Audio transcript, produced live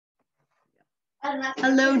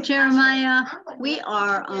Hello, Jeremiah. We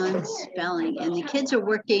are on spelling, and the kids are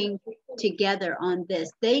working together on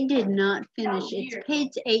this. They did not finish. It's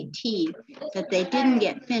page 18 that they didn't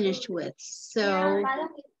get finished with. So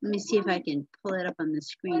let me see if I can pull it up on the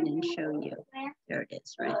screen and show you. There it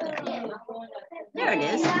is, right there. There it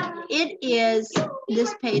is. It is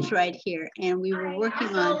this page right here, and we were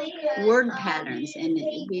working on word patterns, and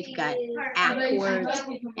we've got ack words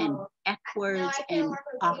and ek words and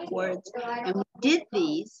awk words, and we did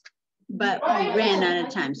these, but we ran out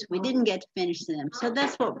of time, so we didn't get to finish them. So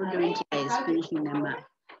that's what we're doing today, is finishing them up.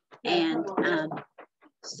 And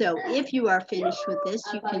so if you are finished with this,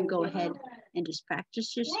 you can go ahead and just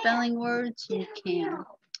practice your spelling words. You can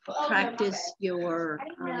practice your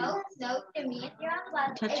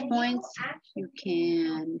touch points.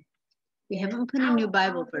 We haven't put a new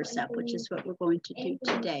Bible verse up, which is what we're going to do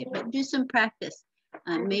today, but do some practice.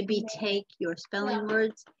 Maybe take your spelling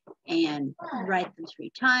words and write them 3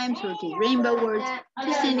 times, or do rainbow words,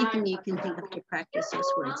 just anything you can think of to practice those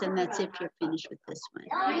words. And that's if you're finished with this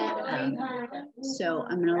one. So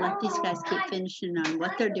I'm going to let these guys keep finishing on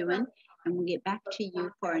what they're doing, and we'll get back to you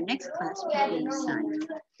for our next class for being signed.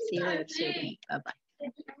 See you later, sweetie. Bye-bye.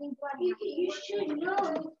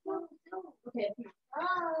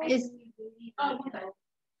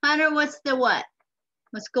 Hunter, what's the what?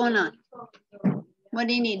 What's going on? What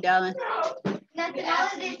do you need, darling? Nothing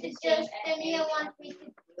else. It's just Tania wants me to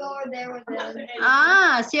go there with them.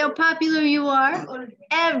 Ah, see how popular you are?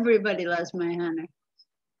 Everybody loves my Hunter.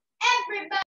 Everybody.